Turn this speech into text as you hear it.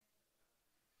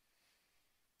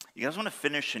You guys want to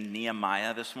finish in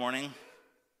Nehemiah this morning?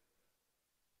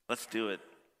 Let's do it.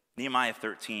 Nehemiah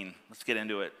 13. Let's get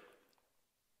into it.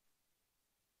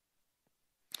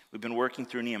 We've been working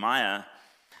through Nehemiah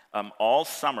all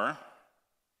summer,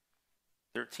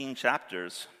 13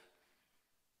 chapters,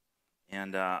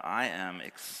 and I am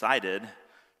excited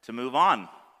to move on.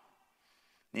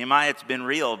 Nehemiah, it's been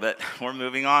real, but we're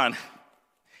moving on.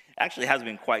 Actually, it has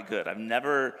been quite good. I've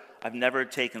never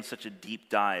taken such a deep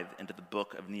dive into the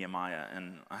book of Nehemiah,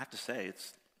 and I have to say,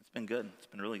 it's been good. It's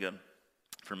been really good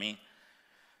for me.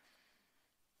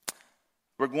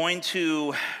 We're going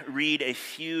to read a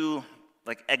few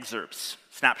excerpts,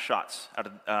 snapshots out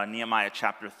of Nehemiah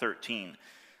chapter 13.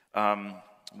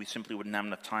 We simply wouldn't have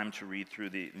enough time to read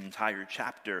through the entire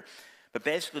chapter. But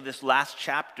basically, this last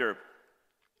chapter,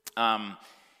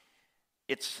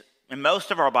 it's in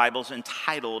most of our Bibles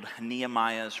entitled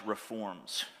Nehemiah's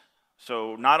Reforms.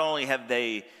 So not only have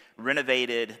they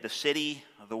renovated the city,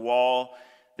 the wall,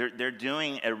 they're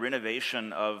doing a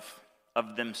renovation of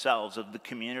themselves, of the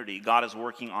community. God is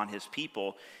working on his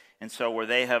people. And so where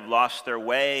they have lost their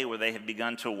way, where they have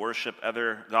begun to worship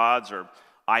other gods or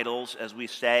idols, as we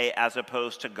say, as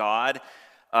opposed to God,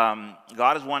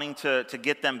 God is wanting to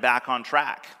get them back on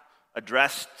track,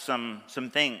 address some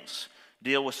things,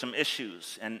 deal with some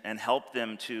issues, and help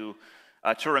them to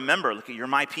remember, look, you're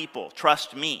my people,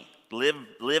 trust me,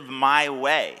 live my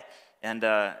way,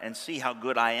 and see how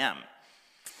good I am.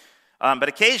 But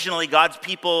occasionally, God's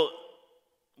people,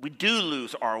 we do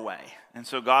lose our way. And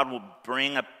so God will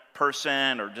bring a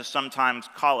person or just sometimes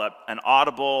call up an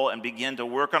audible and begin to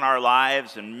work on our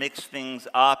lives and mix things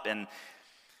up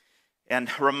and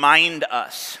remind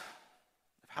us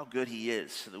of how good he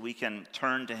is so that we can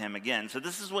turn to him again. So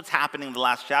this is what's happening in the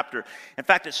last chapter. In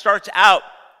fact, it starts out,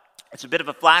 it's a bit of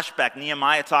a flashback.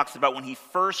 Nehemiah talks about when he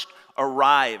first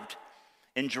arrived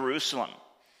in Jerusalem.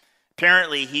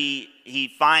 Apparently,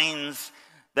 he finds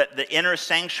that the inner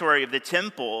sanctuary of the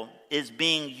temple is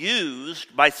being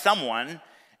used by someone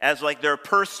as their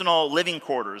personal living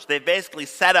quarters. They've basically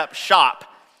set up shop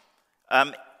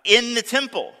in the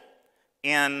temple.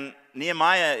 And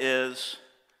Nehemiah is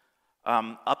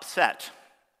upset.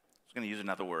 I was going to use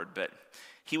another word, but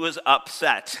he was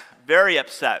upset, very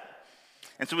upset.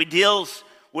 And so he deals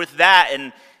with that,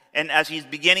 and as he's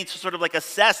beginning to sort of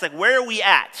assess, where are we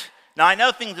at? Now, I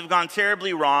know things have gone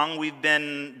terribly wrong. We've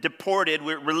been deported.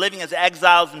 We're living as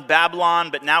exiles in Babylon,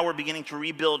 but now we're beginning to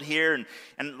rebuild here.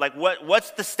 And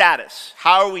what's the status?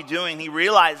 How are we doing? He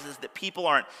realizes that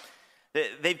people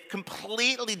they've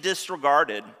completely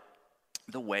disregarded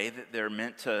the way that they're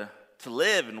meant to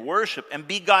live and worship and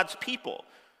be God's people.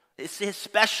 It's his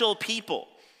special people.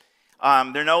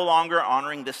 They're no longer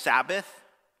honoring the Sabbath,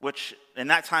 which in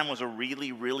that time was a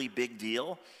really, really big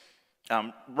deal.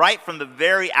 Right from the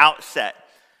very outset,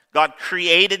 God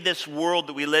created this world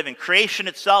that we live in. Creation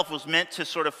itself was meant to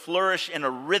sort of flourish in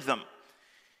a rhythm.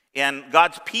 And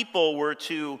God's people were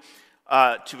to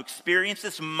experience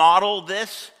this, model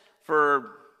this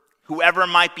for whoever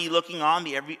might be looking on,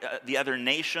 the other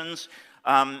nations.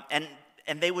 And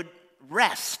they would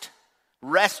rest.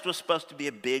 Rest was supposed to be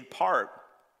a big part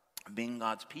of being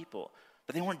God's people.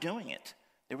 But they weren't doing it.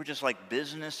 They were just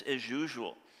business as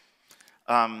usual.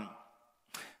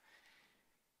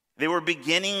 They were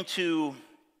beginning to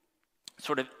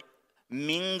sort of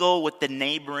mingle with the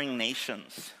neighboring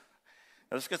nations.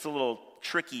 Now, this gets a little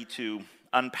tricky to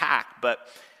unpack, but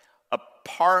a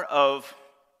part of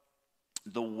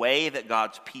the way that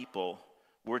God's people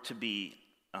were to be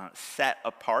set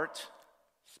apart,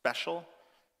 special,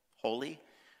 holy,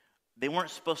 they weren't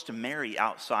supposed to marry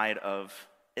outside of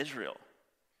Israel.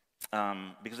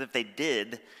 Because if they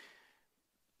did,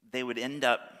 they would end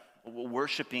up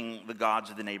worshiping the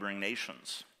gods of the neighboring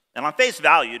nations. And on face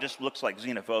value, it just looks like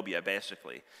xenophobia,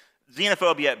 basically.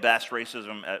 Xenophobia at best,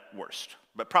 racism at worst.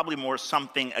 But probably more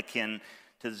something akin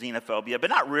to xenophobia,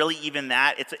 but not really even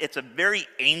that. It's a very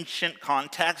ancient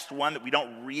context, one that we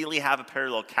don't really have a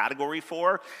parallel category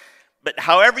for. But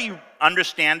however you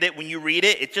understand it, when you read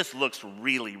it, it just looks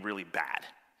really, really bad.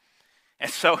 And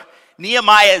so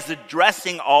Nehemiah is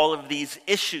addressing all of these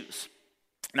issues.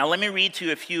 Now let me read to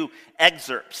you a few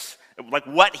excerpts,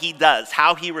 what he does,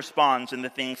 how he responds, and the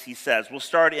things he says. We'll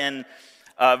start in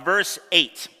verse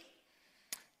 8.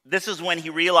 This is when he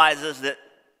realizes that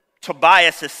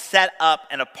Tobias has set up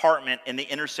an apartment in the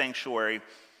inner sanctuary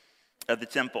of the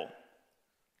temple.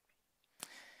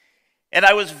 And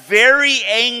I was very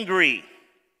angry,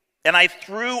 and I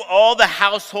threw all the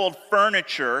household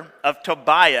furniture of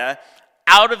Tobiah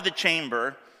out of the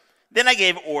chamber. Then I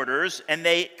gave orders, and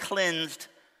they cleansed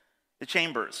the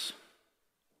chambers.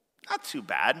 Not too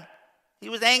bad. He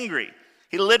was angry.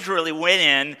 He literally went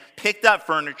in, picked up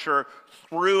furniture,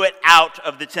 threw it out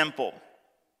of the temple.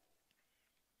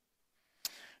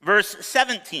 Verse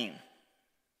 17,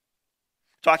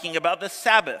 talking about the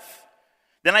Sabbath.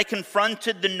 Then I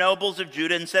confronted the nobles of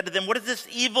Judah and said to them, what is this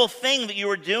evil thing that you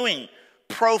are doing?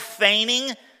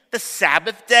 Profaning the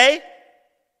Sabbath day?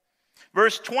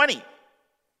 Verse 20.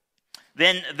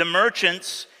 Then the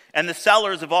merchants and the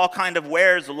sellers of all kind of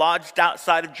wares lodged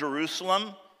outside of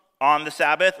Jerusalem on the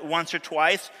Sabbath once or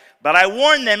twice. But I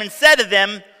warned them and said to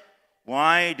them,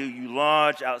 why do you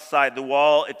lodge outside the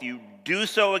wall? If you do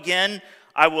so again,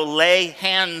 I will lay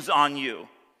hands on you.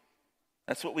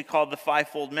 That's what we call the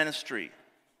fivefold ministry.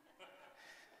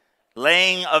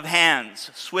 Laying of hands,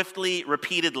 swiftly,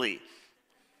 repeatedly.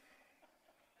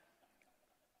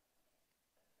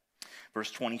 Verse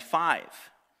 25.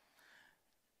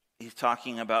 He's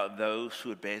talking about those who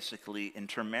had basically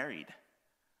intermarried.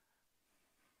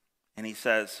 And he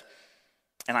says,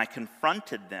 and I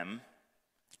confronted them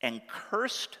and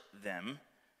cursed them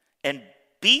and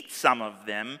beat some of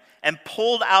them and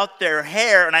pulled out their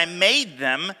hair, and I made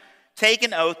them take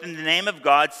an oath in the name of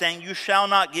God, saying, you shall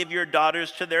not give your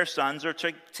daughters to their sons or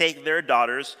to take their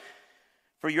daughters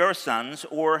for your sons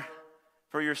or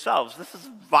for yourselves. This is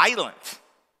violent.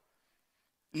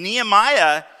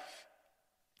 Nehemiah,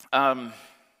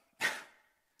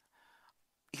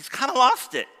 he's kind of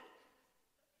lost it.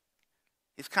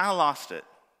 He's kind of lost it.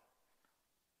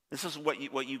 This is what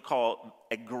you call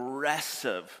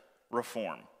aggressive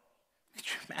reform. Could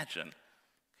you imagine?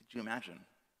 Could you imagine?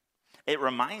 It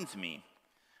reminds me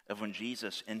of when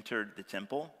Jesus entered the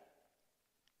temple.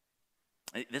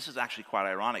 This is actually quite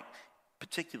ironic,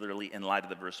 particularly in light of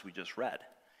the verse we just read.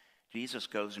 Jesus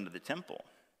goes into the temple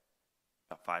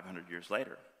about 500 years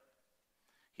later.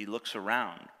 He looks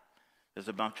around. There's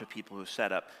a bunch of people who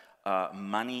set up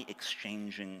money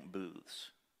exchanging booths.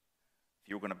 If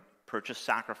you were going to purchase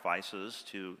sacrifices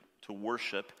to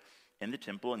worship in the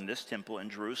temple, in this temple in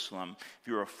Jerusalem, if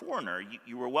you were a foreigner,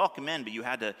 you were welcome in, but you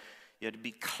had to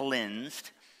be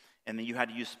cleansed, and then you had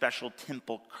to use special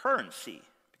temple currency,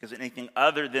 because anything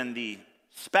other than the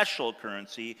special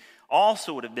currency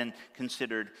also would have been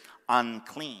considered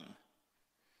unclean.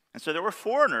 And so there were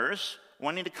foreigners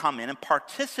wanting to come in and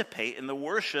participate in the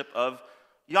worship of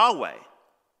Yahweh,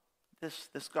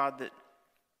 this God that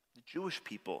the Jewish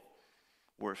people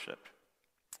worshiped.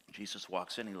 Jesus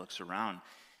walks in, he looks around,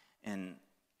 and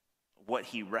what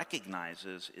he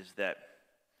recognizes is that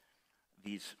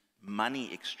these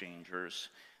money exchangers,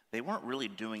 they weren't really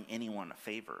doing anyone a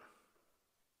favor.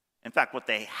 In fact, what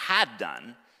they had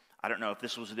done, I don't know if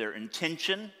this was their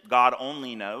intention, God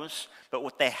only knows, but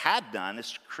what they had done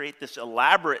is to create this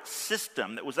elaborate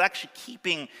system that was actually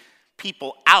keeping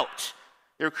people out.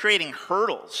 They were creating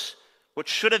hurdles, which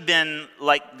should have been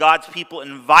like God's people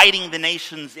inviting the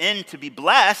nations in to be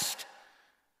blessed.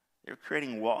 They were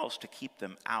creating walls to keep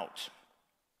them out.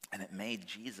 And it made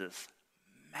Jesus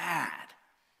mad.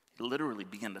 He literally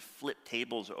began to flip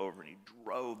tables over, and he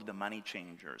drove the money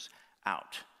changers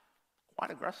out.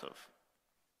 Quite aggressive.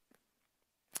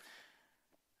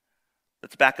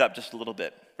 Let's back up just a little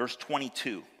bit. Verse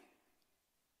 22.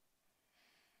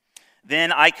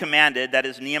 Then I commanded, that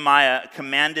is Nehemiah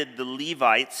commanded the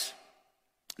Levites,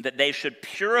 that they should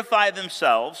purify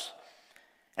themselves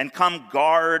and come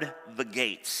guard the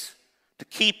gates to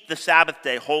keep the Sabbath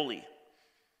day holy.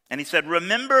 And he said,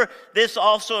 remember this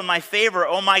also in my favor,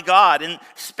 O my God, and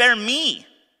spare me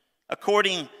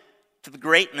according to the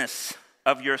greatness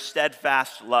of your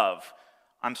steadfast love.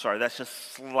 I'm sorry, that's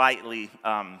just slightly,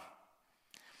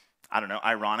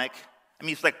 ironic. I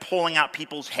mean, it's like pulling out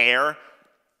people's hair,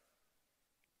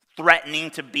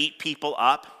 threatening to beat people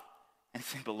up. And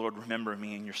saying, but Lord, remember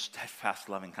me in your steadfast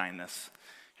loving kindness.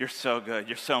 You're so good.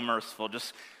 You're so merciful.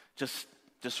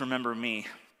 Just remember me.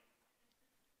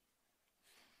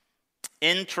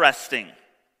 Interesting.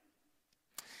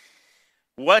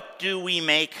 What do we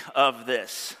make of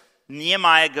this?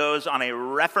 Nehemiah goes on a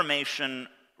Reformation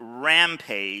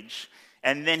rampage,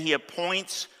 and then he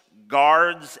appoints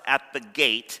guards at the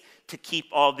gate to keep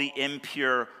all the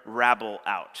impure rabble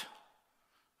out.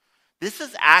 This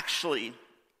is actually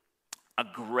a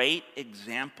great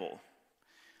example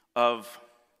of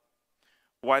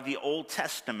why the Old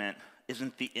Testament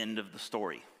isn't the end of the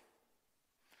story.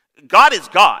 God is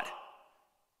God.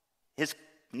 His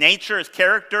nature, his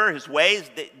character, his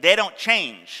ways, they don't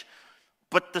change.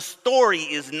 But the story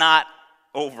is not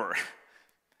over.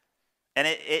 And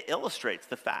it illustrates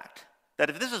the fact that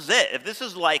if this is it, if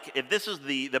this is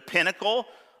the pinnacle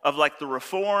of like the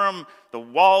reform, the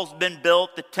wall's been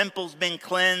built, the temple's been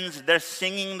cleansed, they're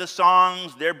singing the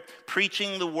songs, they're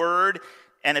preaching the word,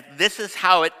 And if this is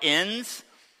how it ends,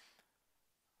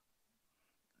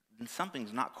 then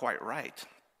something's not quite right.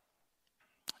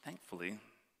 Thankfully,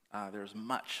 there's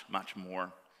much, much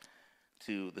more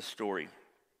to the story.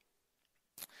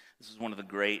 This is one of the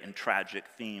great and tragic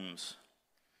themes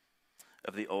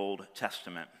of the Old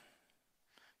Testament.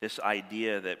 This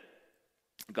idea that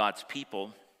God's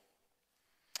people,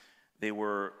 they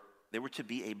were to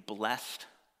be a blessed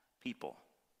people.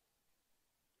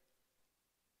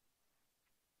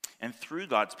 And through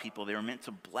God's people, they were meant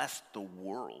to bless the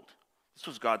world. This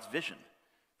was God's vision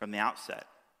from the outset.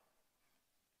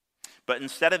 But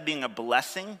instead of being a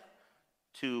blessing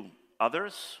to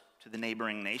others, to the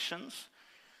neighboring nations,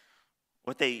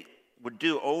 what they would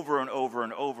do over and over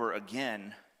and over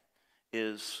again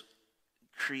is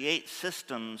create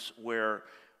systems where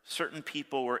certain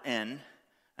people were in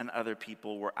and other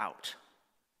people were out.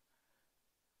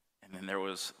 And then there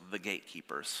was the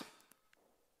gatekeepers.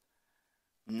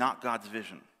 Not God's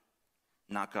vision,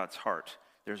 not God's heart.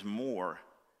 There's more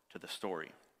to the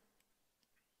story.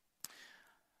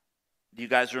 Do you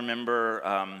guys remember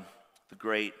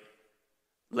the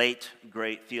late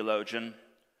great theologian,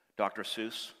 Dr.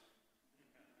 Seuss?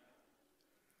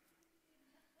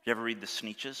 Did you ever read the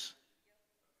Sneetches?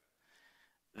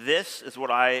 This is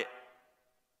what I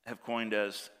have coined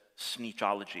as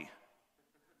Sneetchology.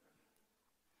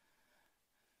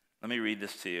 Let me read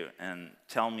this to you and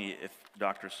tell me if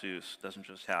Dr. Seuss doesn't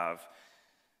just have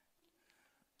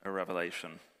a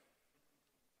revelation.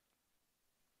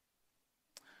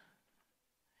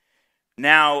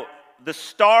 Now, the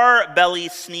star-belly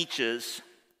Sneetches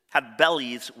had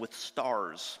bellies with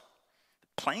stars.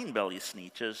 The plain-belly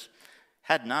Sneetches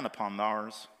had none upon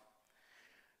theirs.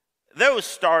 Those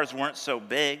stars weren't so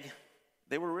big.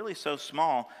 They were really so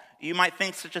small. You might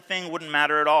think such a thing wouldn't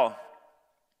matter at all.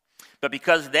 But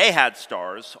because they had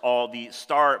stars, all the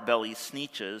star-belly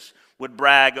Sneetches would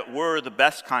brag we're the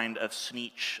best kind of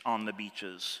Sneetch on the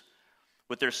beaches.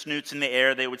 With their snoots in the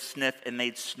air, they would sniff and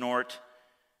they'd snort.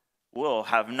 We'll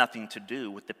have nothing to do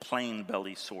with the plain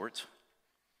belly sort.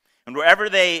 And whenever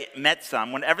they met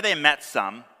some,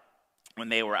 when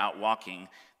they were out walking,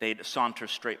 they'd saunter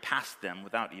straight past them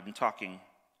without even talking.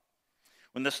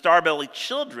 When the star-belly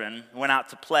children went out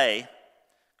to play,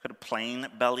 could a plain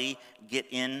belly get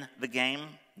in the game?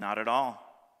 Not at all.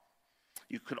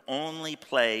 You could only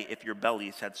play if your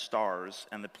bellies had stars,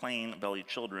 and the plain belly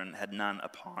children had none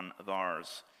upon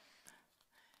theirs.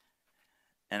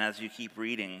 And as you keep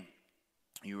reading,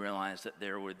 you realize that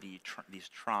there were these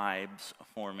tribes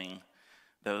forming,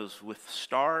 those with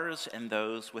stars and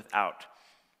those without.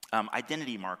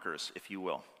 Identity markers, if you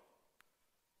will.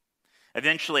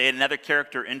 Eventually, another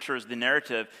character enters the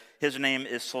narrative. His name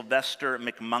is Sylvester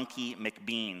McMonkey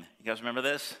McBean. You guys remember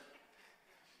this?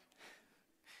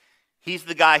 He's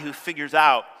the guy who figures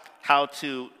out how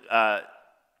to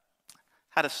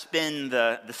spin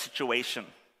the situation.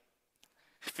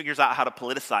 He figures out how to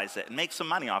politicize it and make some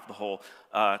money off the whole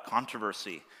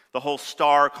controversy, the whole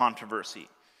star controversy.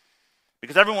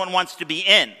 Because everyone wants to be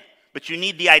in, but you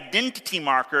need the identity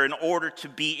marker in order to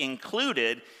be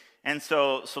included. And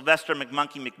so Sylvester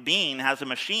McMonkey McBean has a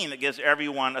machine that gives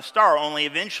everyone a star, only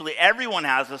eventually everyone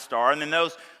has a star. And then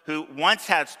those who once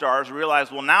had stars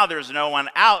realize, well, now there's no one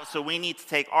out, so we need to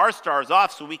take our stars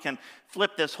off so we can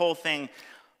flip this whole thing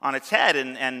on its head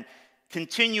and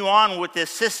continue on with this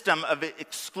system of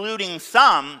excluding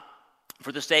some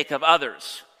for the sake of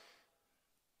others.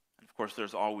 And of course,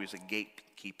 there's always a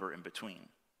gatekeeper in between.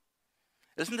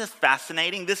 Isn't this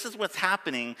fascinating? This is what's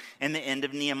happening in the end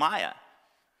of Nehemiah.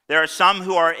 There are some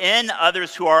who are in,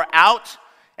 others who are out,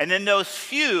 and then those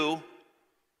few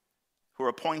who are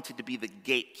appointed to be the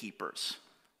gatekeepers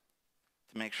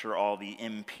to make sure all the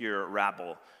impure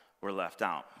rabble were left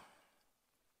out.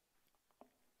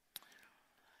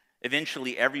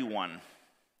 Eventually, everyone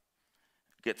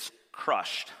gets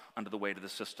crushed under the weight of the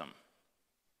system.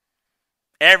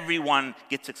 Everyone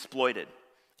gets exploited.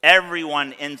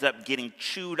 Everyone ends up getting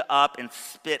chewed up and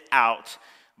spit out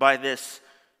by this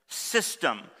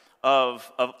system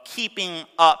of keeping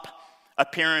up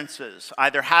appearances,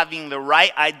 either having the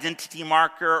right identity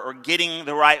marker or getting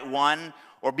the right one,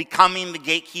 or becoming the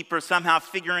gatekeeper, somehow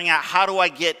figuring out how do I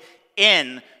get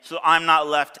in so I'm not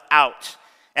left out.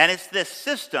 And it's this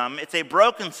system, it's a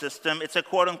broken system, it's a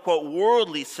quote-unquote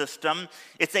worldly system,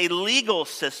 it's a legal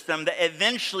system that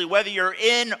eventually, whether you're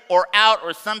in or out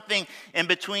or something in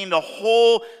between, the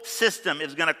whole system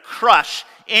is going to crush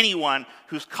anyone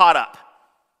who's caught up.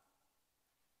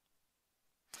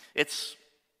 It's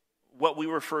what we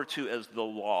refer to as the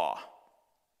law.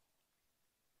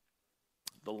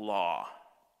 The law.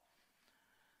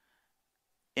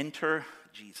 Enter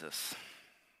Jesus.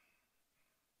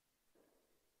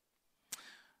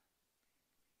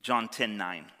 John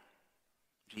 10:9.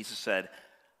 Jesus said,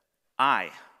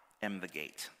 I am the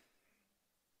gate.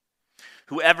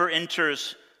 Whoever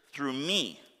enters through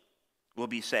me will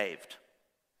be saved.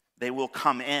 They will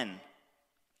come in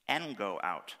and go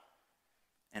out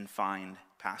and find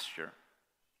pasture.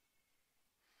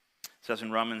 It says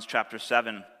in Romans chapter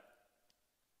 7,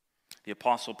 the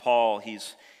Apostle Paul,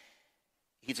 he's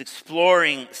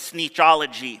exploring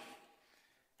sneechology,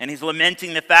 and he's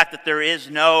lamenting the fact that there is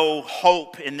no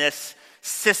hope in this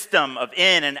system of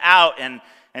in and out,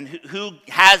 and who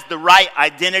has the right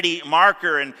identity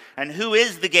marker, and who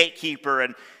is the gatekeeper.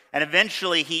 And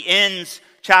eventually he ends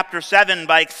chapter 7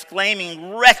 by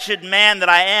exclaiming, wretched man that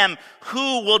I am,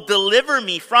 who will deliver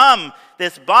me from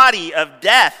this body of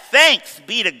death? Thanks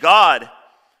be to God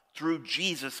through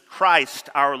Jesus Christ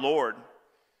our Lord.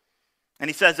 And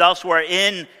he says elsewhere,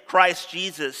 in Christ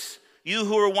Jesus, you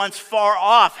who were once far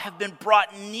off have been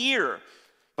brought near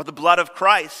by the blood of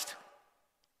Christ.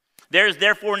 There is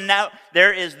therefore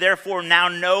now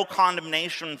no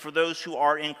condemnation for those who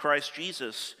are in Christ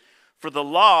Jesus. For the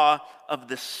law of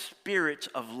the Spirit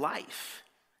of life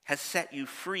has set you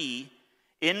free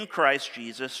in Christ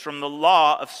Jesus from the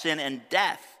law of sin and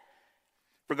death.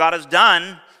 For God has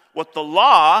done what the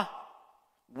law,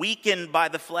 weakened by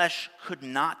the flesh, could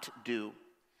not do,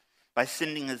 by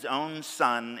sending his own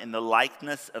Son in the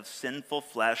likeness of sinful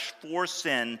flesh. For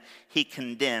sin, he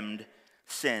condemned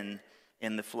sin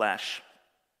in the flesh.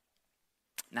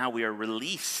 Now we are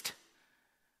released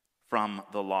from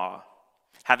the law,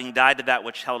 having died to that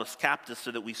which held us captive,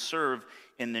 so that we serve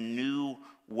in the new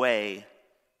way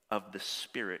of the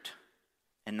Spirit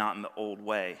and not in the old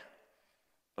way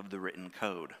of the written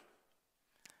code.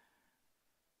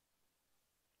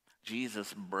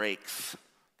 Jesus breaks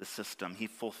the system. He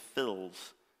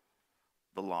fulfills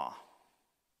the law.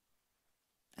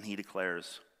 And he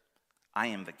declares, I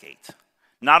am the gate.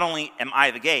 Not only am I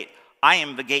the gate, I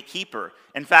am the gatekeeper.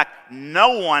 In fact,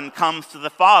 no one comes to the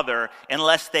Father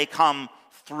unless they come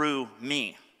through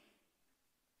me.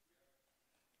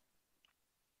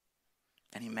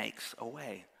 And he makes a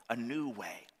way, a new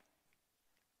way.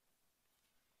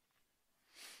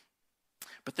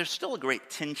 But there's still a great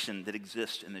tension that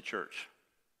exists in the church.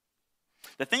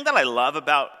 The thing that I love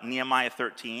about Nehemiah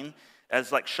 13,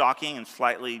 as like shocking and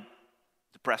slightly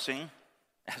depressing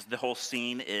as the whole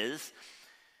scene is,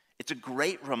 it's a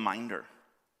great reminder.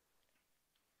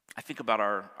 I think about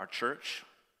our church,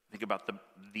 I think about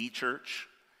the church,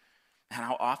 and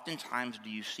how oftentimes do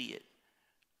you see it?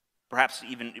 Perhaps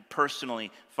even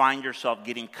personally find yourself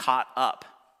getting caught up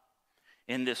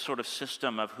in this sort of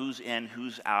system of who's in,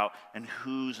 who's out, and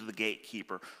who's the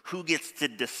gatekeeper. Who gets to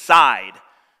decide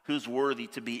who's worthy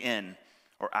to be in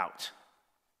or out?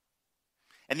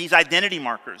 And these identity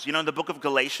markers, in the book of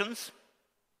Galatians,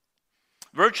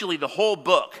 virtually the whole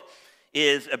book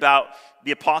is about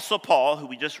the Apostle Paul, who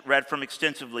we just read from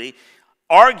extensively,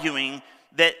 arguing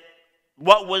that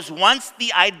what was once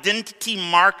the identity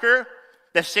marker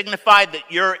that signified that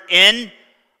you're in,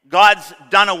 God's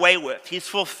done away with. He's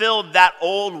fulfilled that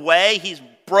old way. He's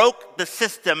broke the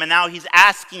system, and now he's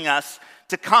asking us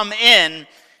to come in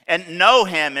and know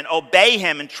him and obey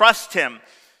him and trust him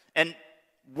and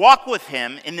walk with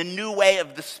him in the new way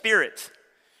of the Spirit.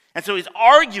 And so he's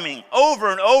arguing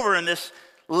over and over in this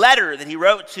letter that he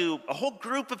wrote to a whole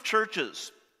group of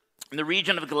churches in the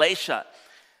region of Galatia.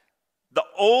 The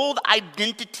old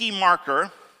identity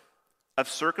marker of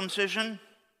circumcision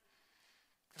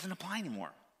doesn't apply anymore.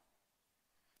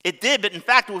 It did, but in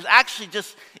fact, it was actually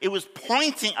it was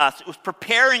pointing us, it was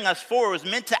preparing us for, it was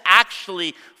meant to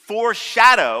actually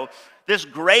foreshadow this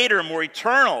greater, more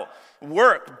eternal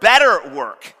work, better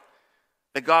work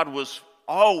that God was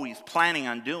always planning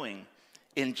on doing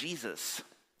in Jesus.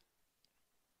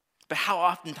 But how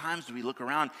oftentimes do we look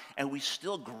around and we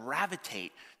still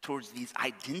gravitate towards these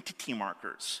identity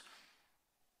markers?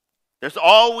 There's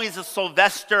always a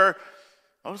Sylvester,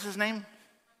 what was his name?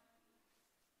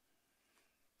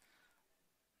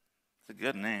 It's a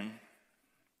good name.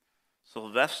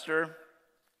 Sylvester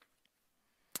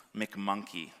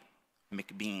McBean.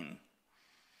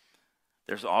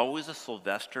 There's always a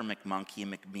Sylvester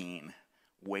McBean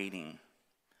waiting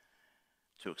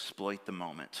to exploit the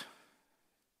moment,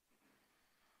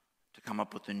 to come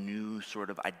up with a new sort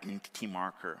of identity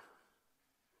marker.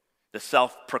 The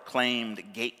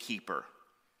self-proclaimed gatekeeper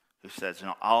who says,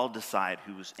 I'll decide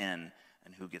who's in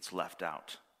and who gets left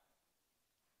out.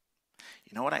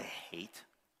 You know what I hate?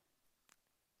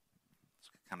 It's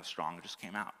kind of strong, it just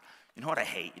came out. You know what I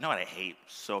hate? You know what I hate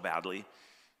so badly?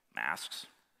 Masks.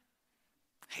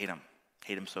 Hate them.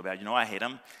 Hate them so bad. You know why I hate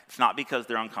them? It's not because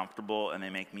they're uncomfortable and they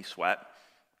make me sweat.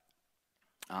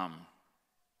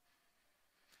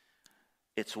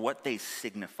 It's what they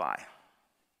signify.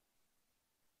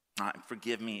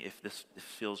 Forgive me if this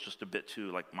feels just a bit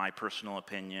too like my personal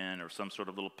opinion or some sort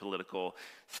of little political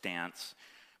stance,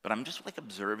 but I'm just like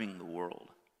observing the world.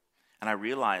 And I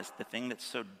realize the thing that's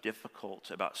so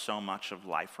difficult about so much of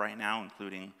life right now,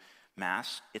 including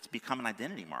Mass, it's become an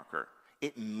identity marker.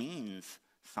 It means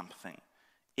something.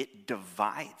 It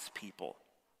divides people.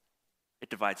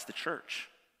 It divides the church.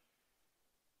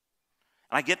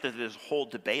 And I get that there's a whole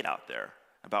debate out there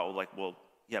about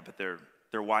but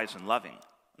they're wise and loving.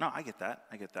 No, I get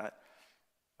that.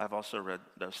 I've also read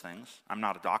those things. I'm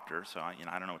not a doctor, so I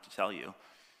don't know what to tell you.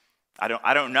 I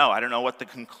don't know. I don't know what the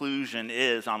conclusion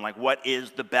is on what is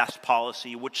the best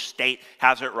policy, which state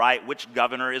has it right, which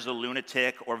governor is a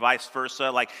lunatic, or vice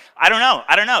versa. I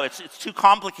don't know. It's too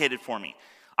complicated for me.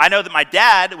 I know that my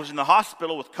dad was in the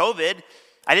hospital with COVID.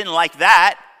 I didn't like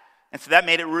that, and so that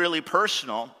made it really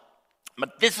personal.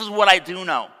 But this is what I do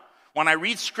know. When I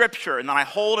read Scripture and then I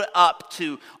hold it up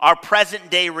to our present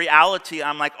day reality,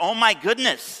 I'm like, oh my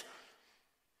goodness,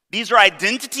 these are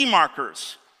identity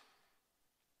markers.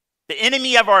 The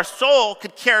enemy of our soul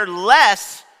could care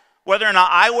less whether or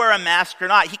not I wear a mask or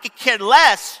not. He could care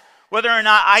less whether or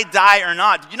not I die or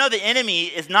not. Did you know the enemy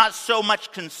is not so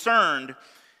much concerned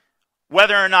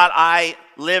whether or not I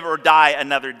live or die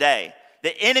another day?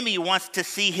 The enemy wants to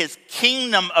see his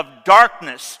kingdom of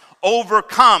darkness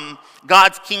overcome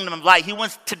God's kingdom of light. He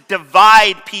wants to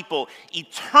divide people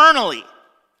eternally.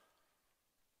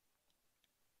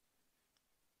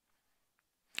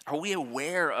 Are we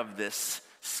aware of this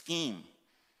scheme,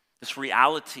 this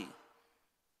reality?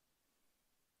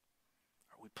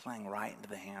 Are we playing right into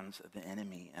the hands of the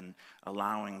enemy and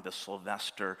allowing the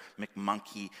Sylvester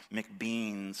McMonkey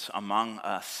McBeans among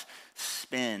us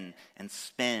spin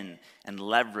and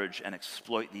leverage and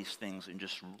exploit these things and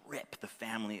just rip the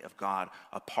family of God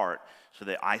apart so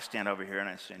that I stand over here and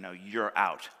I say, no, you're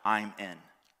out, I'm in.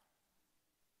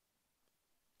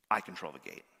 I control the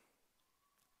gate.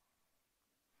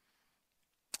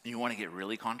 You want to get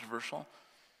really controversial?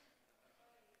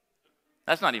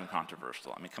 That's not even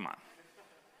controversial. I mean, come on.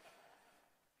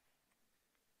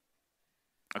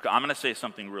 Okay, I'm going to say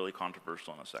something really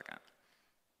controversial in a second.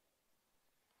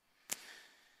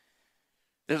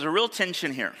 There's a real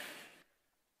tension here.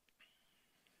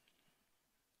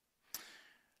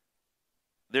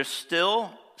 There's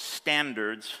still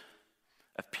standards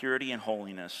of purity and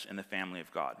holiness in the family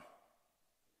of God.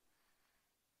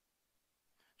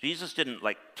 Jesus didn't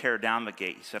tear down the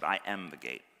gate. He said, I am the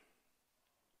gate.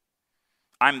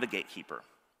 I'm the gatekeeper.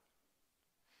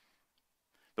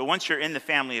 But once you're in the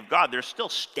family of God, there's still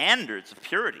standards of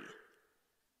purity.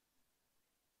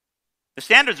 The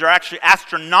standards are actually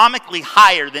astronomically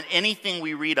higher than anything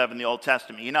we read of in the Old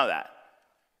Testament. You know that.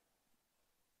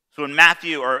 So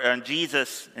in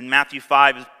Jesus in Matthew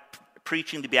 5 is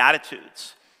preaching the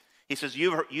Beatitudes. He says,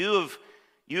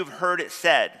 you've heard it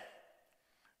said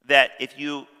that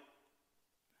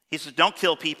he says, don't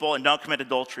kill people and don't commit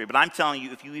adultery. But I'm telling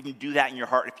you, if you even do that in your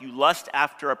heart, if you lust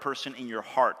after a person in your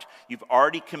heart, you've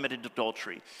already committed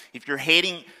adultery. If you're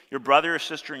hating your brother or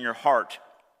sister in your heart,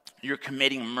 you're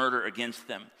committing murder against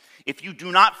them. If you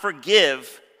do not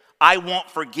forgive, I won't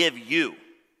forgive you.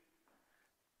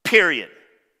 Period.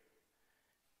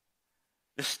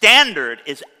 The standard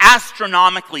is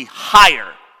astronomically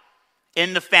higher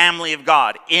in the family of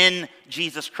God, in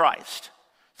Jesus Christ.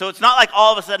 So it's not like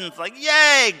all of a sudden it's like,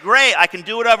 yay, great, I can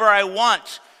do whatever I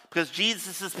want because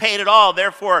Jesus has paid it all.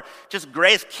 Therefore, just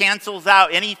grace cancels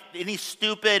out any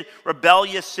stupid,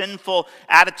 rebellious, sinful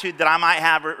attitude that I might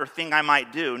have or thing I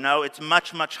might do. No, it's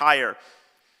much, much higher.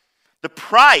 The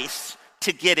price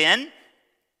to get in,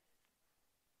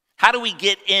 how do we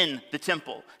get in the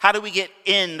temple? How do we get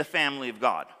in the family of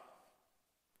God?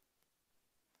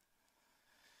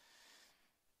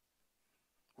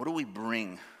 What do we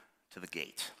bring to the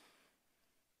gate?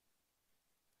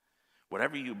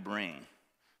 Whatever you bring,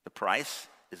 the price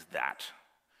is that.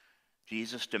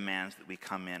 Jesus demands that we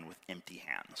come in with empty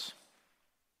hands.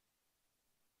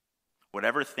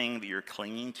 Whatever thing that you're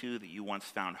clinging to, that you once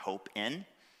found hope in,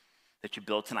 that you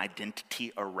built an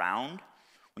identity around,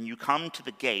 when you come to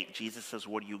the gate, Jesus says,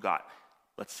 what do you got?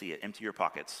 Let's see it. Empty your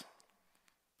pockets.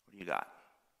 What do you got?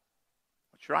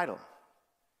 What's your idol?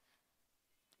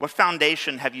 What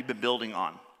foundation have you been building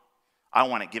on? I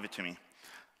want it. Give it to me.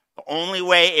 The only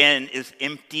way in is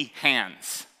empty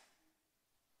hands.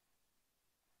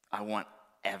 I want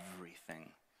everything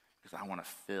because I want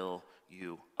to fill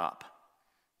you up.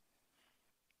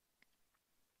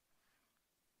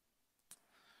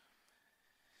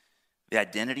 The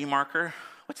identity marker.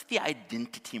 What's the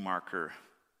identity marker?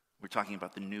 We're talking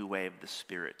about the new way of the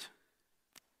Spirit.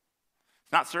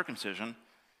 It's not circumcision.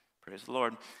 Praise the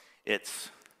Lord. It's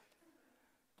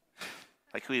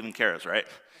like, who even cares, right?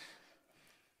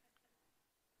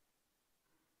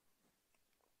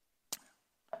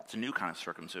 It's a new kind of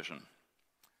circumcision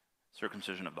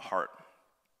of the heart.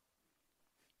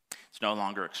 It's no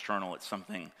longer external, it's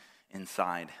something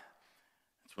inside.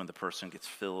 It's when the person gets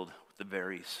filled with the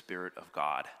very Spirit of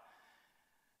God,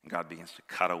 and God begins to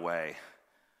cut away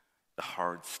the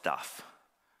hard stuff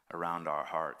around our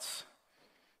hearts.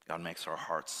 God makes our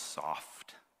hearts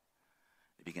soft.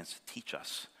 He begins to teach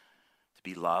us to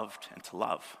be loved and to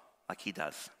love like he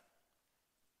does.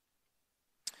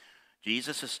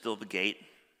 Jesus is still the gate.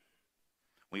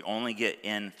 We only get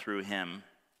in through him,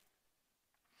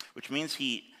 which means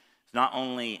he is not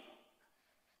only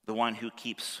the one who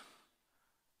keeps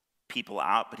people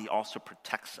out, but he also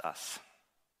protects us.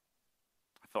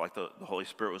 I felt like the Holy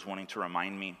Spirit was wanting to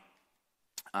remind me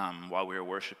while we were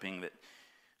worshiping that,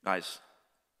 guys,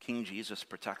 King Jesus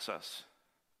protects us.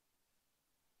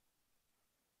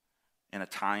 In a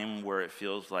time where it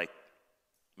feels like,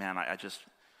 man, I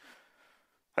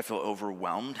feel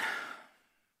overwhelmed.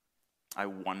 I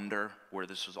wonder where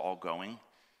this is all going.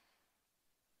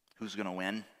 Who's going to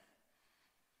win?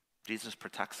 Jesus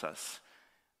protects us.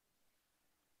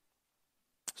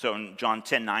 So in John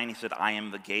 10:9, he said, I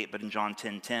am the gate. But in John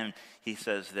 10:10, he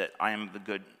says that I am the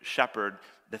good shepherd.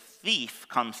 The thief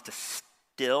comes to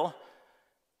steal,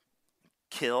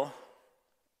 kill,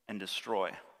 and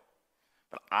destroy.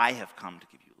 But I have come to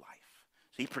give you life.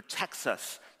 So he protects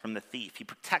us from the thief. He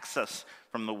protects us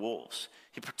from the wolves.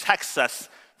 He protects us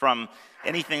from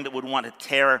anything that would want to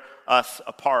tear us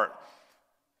apart.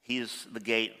 He's the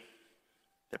gate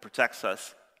that protects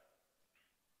us.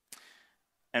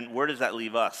 And where does that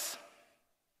leave us?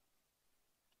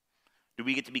 Do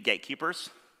we get to be gatekeepers?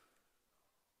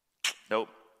 Nope,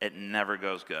 it never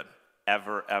goes good.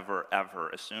 Ever, ever,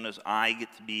 ever. As soon as I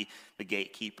get to be the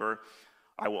gatekeeper,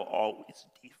 I will always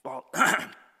default,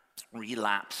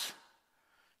 relapse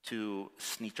to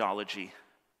sneechology.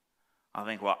 I'll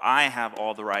think, well, I have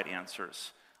all the right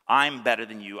answers. I'm better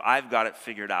than you. I've got it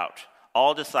figured out.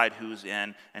 I'll decide who's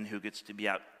in and who gets to be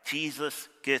out. Jesus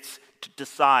gets to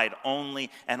decide only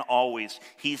and always.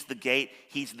 He's the gate.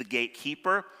 He's the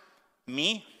gatekeeper.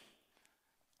 Me,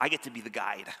 I get to be the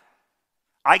guide.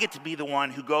 I get to be the one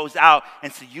who goes out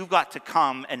and says, you've got to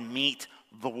come and meet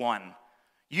the one.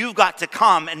 You've got to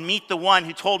come and meet the one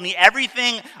who told me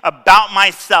everything about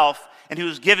myself and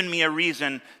who's given me a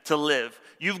reason to live.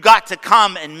 You've got to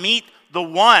come and meet the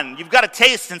one. You've got to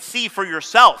taste and see for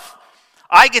yourself.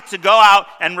 I get to go out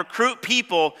and recruit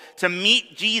people to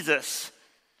meet Jesus.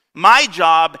 My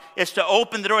job is to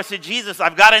open the door and say, Jesus,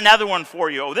 I've got another one for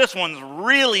you. Oh, this one's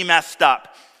really messed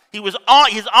up. He's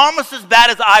almost as bad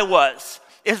as I was.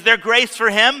 Is there grace for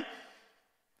him?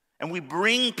 And we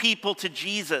bring people to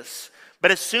Jesus. But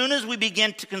as soon as we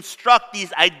begin to construct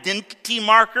these identity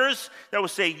markers that will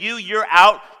say, you're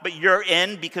out, but you're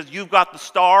in because you've got the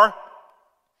star,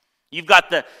 you've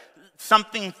got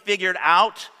something figured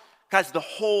out, guys, the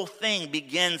whole thing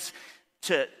begins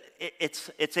to,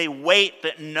 it's a weight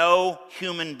that no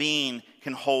human being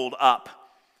can hold up.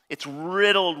 It's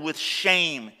riddled with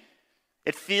shame.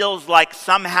 It feels like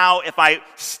somehow if I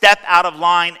step out of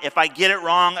line, if I get it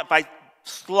wrong, if I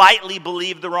slightly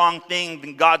believe the wrong thing,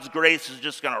 then God's grace is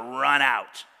just going to run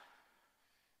out.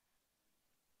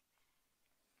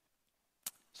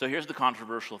 So here's the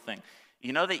controversial thing.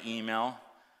 You know the email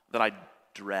that I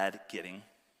dread getting?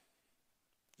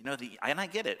 And I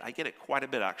get it quite a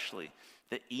bit actually.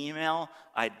 The email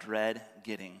I dread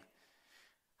getting.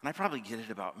 And I probably get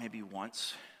it about maybe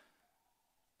once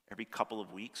every couple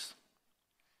of weeks.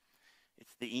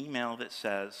 It's the email that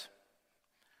says,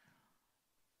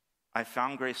 I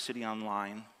found Grace City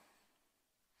online.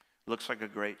 Looks like a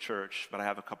great church, but I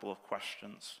have a couple of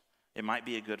questions. It might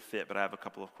be a good fit, but I have a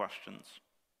couple of questions.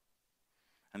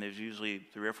 And there's usually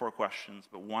 3 or 4 questions,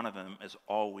 but one of them is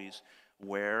always,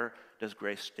 where does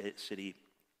Grace City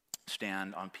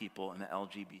stand on people in the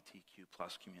LGBTQ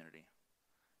plus community?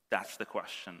 That's the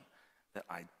question that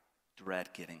I dread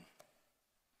getting.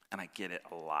 And I get it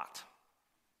a lot.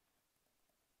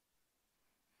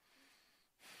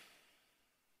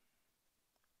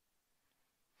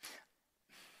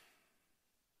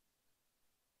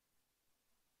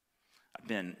 I've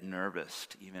been nervous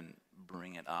to even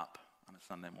bring it up on a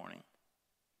Sunday morning.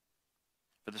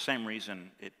 For the same reason,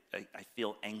 I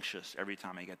feel anxious every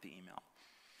time I get the email.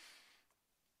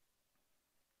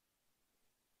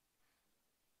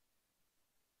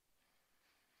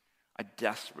 I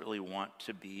desperately want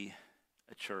to be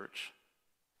a church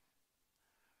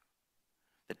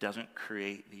that doesn't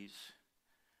create these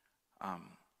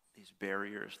these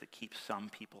barriers that keep some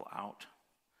people out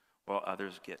while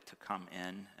others get to come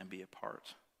in and be a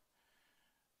part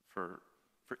for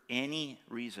any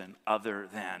reason other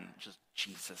than just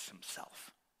Jesus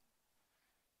himself.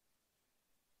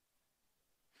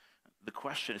 The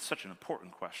question is such an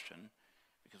important question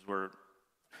because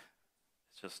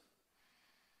it's just,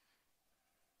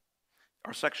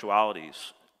 our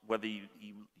sexualities, whether you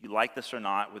like this or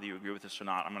not, whether you agree with this or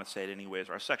not, I'm going to say it anyways,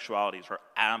 our sexualities are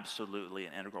absolutely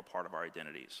an integral part of our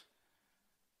identities.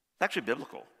 It's actually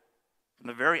biblical. From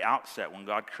the very outset, when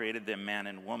God created them, man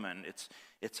and woman,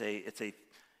 it's a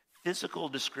physical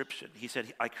description. He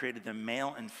said, I created them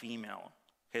male and female.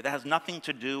 Okay, that has nothing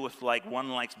to do with like one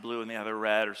likes blue and the other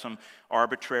red or some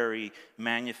arbitrary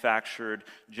manufactured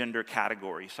gender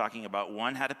category. He's talking about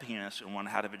one had a penis and one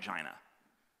had a vagina.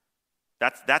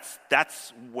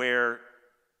 That's where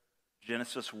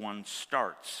Genesis 1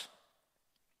 starts.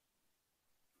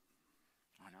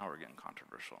 Oh, now we're getting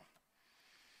controversial.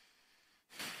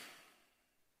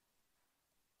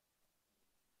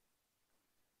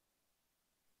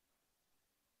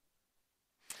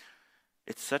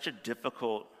 It's such a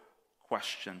difficult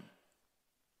question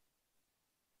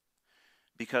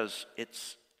because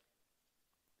it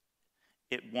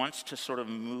wants to sort of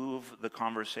move the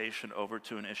conversation over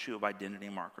to an issue of identity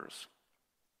markers.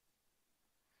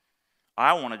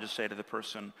 I want to just say to the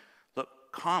person, look,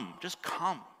 come, just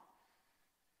come.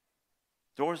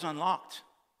 Door's unlocked.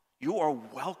 You are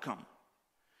welcome.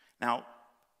 Now,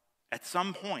 at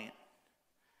some point,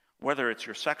 whether it's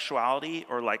your sexuality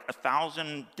or like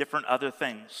 1,000 different other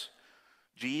things,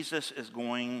 Jesus is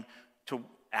going to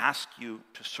ask you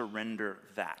to surrender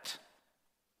that.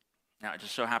 Now, it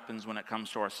just so happens when it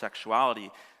comes to our sexuality,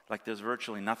 like there's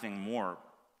virtually nothing more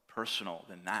personal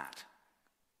than that,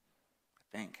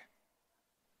 I think.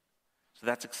 So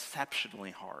that's exceptionally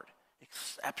hard,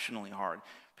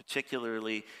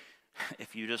 particularly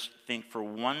if you just think for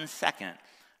 1 second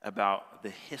about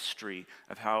the history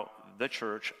of how the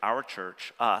church, our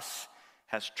church, us,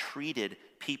 has treated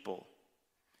people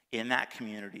in that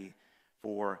community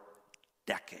for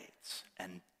decades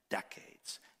and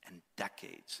decades and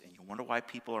decades. And you wonder why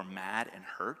people are mad and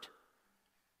hurt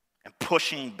and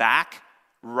pushing back,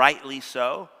 rightly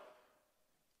so.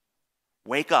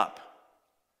 Wake up.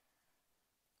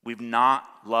 We've not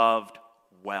loved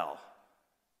well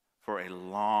for a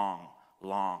long,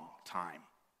 long time.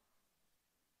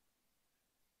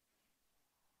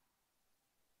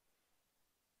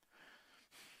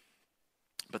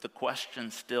 But the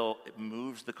question still, it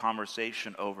moves the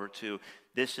conversation over to,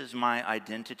 this is my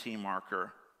identity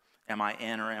marker. Am I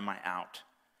in or am I out?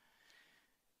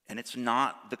 And it's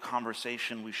not the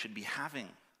conversation we should be having.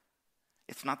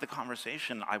 It's not the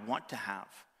conversation I want to have.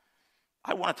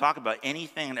 I want to talk about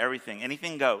anything and everything.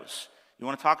 Anything goes. You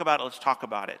want to talk about it? Let's talk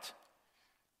about it.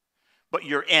 But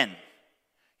you're in.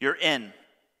 You're in.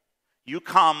 You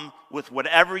come with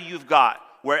whatever you've got.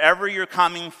 Wherever you're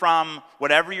coming from,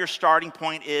 whatever your starting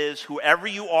point is, whoever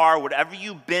you are, whatever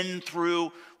you've been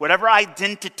through, whatever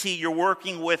identity you're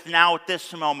working with now at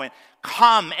this moment,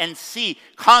 come and see.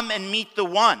 Come and meet the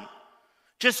one.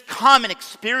 Just come and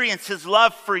experience his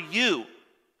love for you.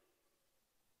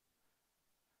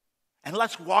 And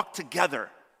let's walk together.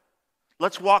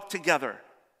 Let's walk together.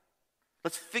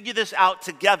 Let's figure this out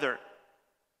together.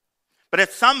 But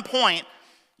at some point,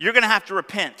 you're going to have to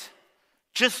repent,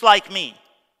 just like me.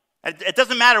 It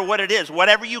doesn't matter what it is,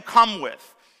 whatever you come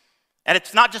with. And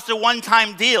it's not just a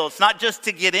one-time deal. It's not just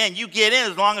to get in. You get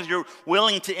in as long as you're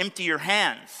willing to empty your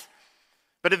hands.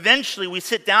 But eventually we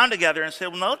sit down together and say,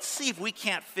 well, now let's see if we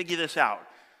can't figure this out.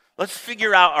 Let's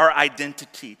figure out our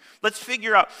identity. Let's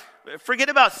figure out, forget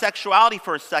about sexuality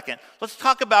for a second. Let's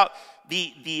talk about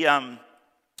the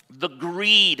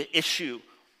greed issue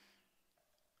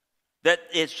that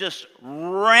is just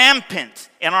rampant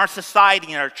in our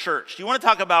society, in our church. You want to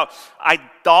talk about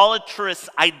idolatrous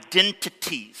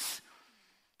identities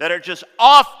that are just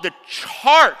off the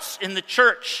charts in the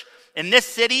church, in this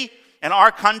city, in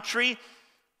our country.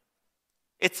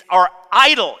 It's our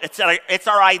idol. It's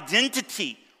our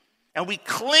identity. And we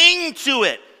cling to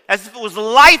it as if it was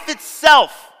life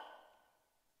itself.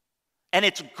 And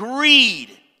it's greed.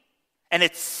 And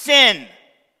it's sin.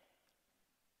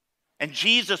 And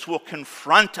Jesus will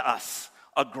confront us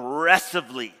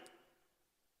aggressively.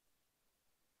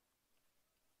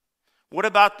 What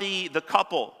about the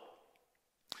couple?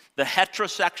 The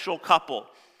heterosexual couple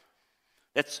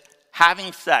that's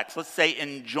having sex, let's say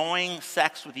enjoying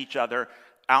sex with each other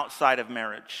outside of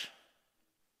marriage.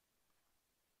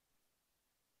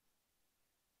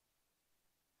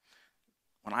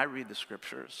 When I read the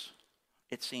scriptures,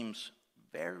 it seems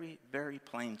very, very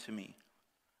plain to me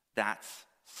That's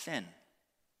sin.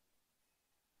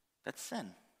 That's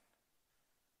sin.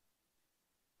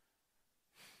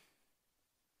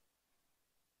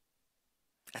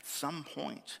 At some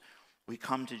point, we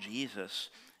come to Jesus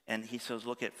and he says,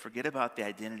 look, forget about the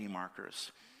identity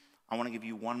markers. I want to give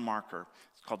you one marker.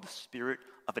 It's called the spirit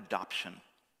of adoption.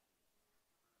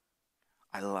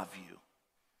 I love you.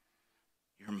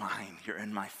 You're mine. You're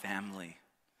in my family.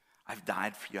 I've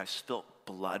died for you. I've spilt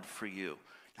blood for you.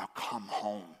 Now come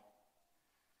home.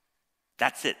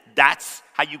 That's it. That's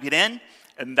how you get in,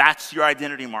 and that's your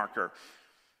identity marker.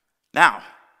 Now,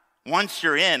 once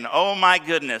you're in, oh my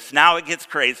goodness, now it gets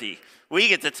crazy. We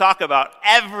get to talk about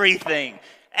everything.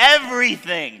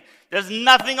 Everything. There's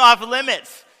nothing off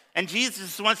limits. And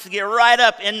Jesus wants to get right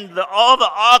up in all the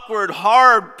awkward,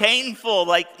 hard, painful,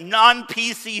 like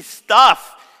non-PC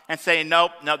stuff and say, no,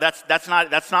 that's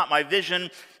not my vision.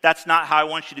 That's not how I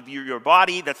want you to view your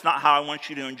body. That's not how I want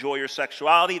you to enjoy your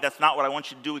sexuality. That's not what I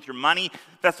want you to do with your money.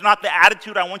 That's not the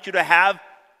attitude I want you to have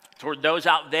toward those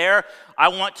out there. I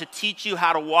want to teach you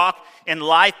how to walk in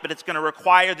life, but it's going to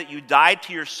require that you die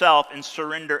to yourself and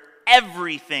surrender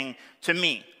everything to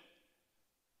me.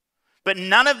 But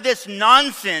none of this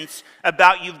nonsense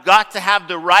about you've got to have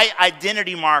the right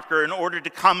identity marker in order to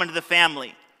come into the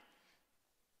family.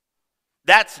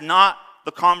 That's not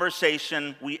the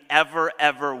conversation we ever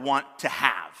want to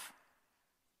have.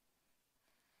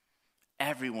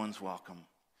 Everyone's welcome.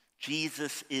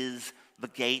 Jesus is the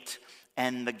gate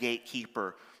and the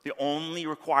gatekeeper. The only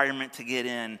requirement to get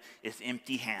in is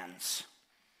empty hands.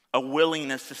 A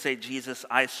willingness to say, Jesus,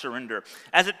 I surrender.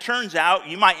 As it turns out,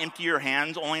 you might empty your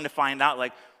hands only to find out,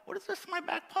 like, what is this in my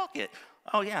back pocket?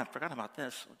 Oh yeah, I forgot about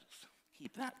this. We'll just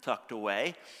keep that tucked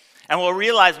away. And we'll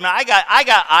realize, man, I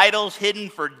got idols hidden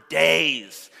for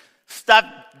days. Stuff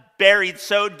buried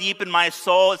so deep in my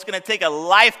soul, it's going to take a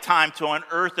lifetime to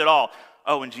unearth it all.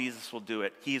 Oh, and Jesus will do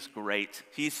it. He's great.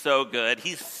 He's so good.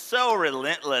 He's so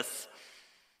relentless.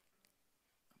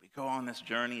 We go on this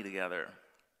journey together.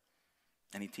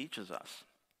 And he teaches us.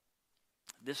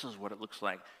 This is what it looks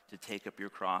like to take up your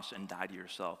cross and die to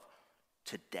yourself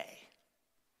today.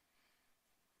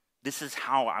 This is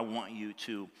how I want you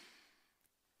to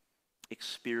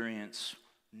experience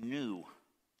new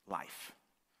life,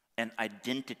 an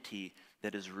identity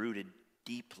that is rooted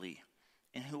deeply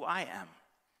in who I am,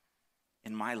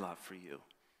 in my love for you,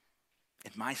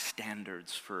 in my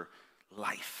standards for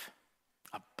life,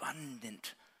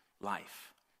 abundant life.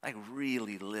 Like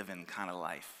really living kind of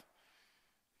life.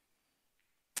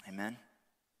 Amen.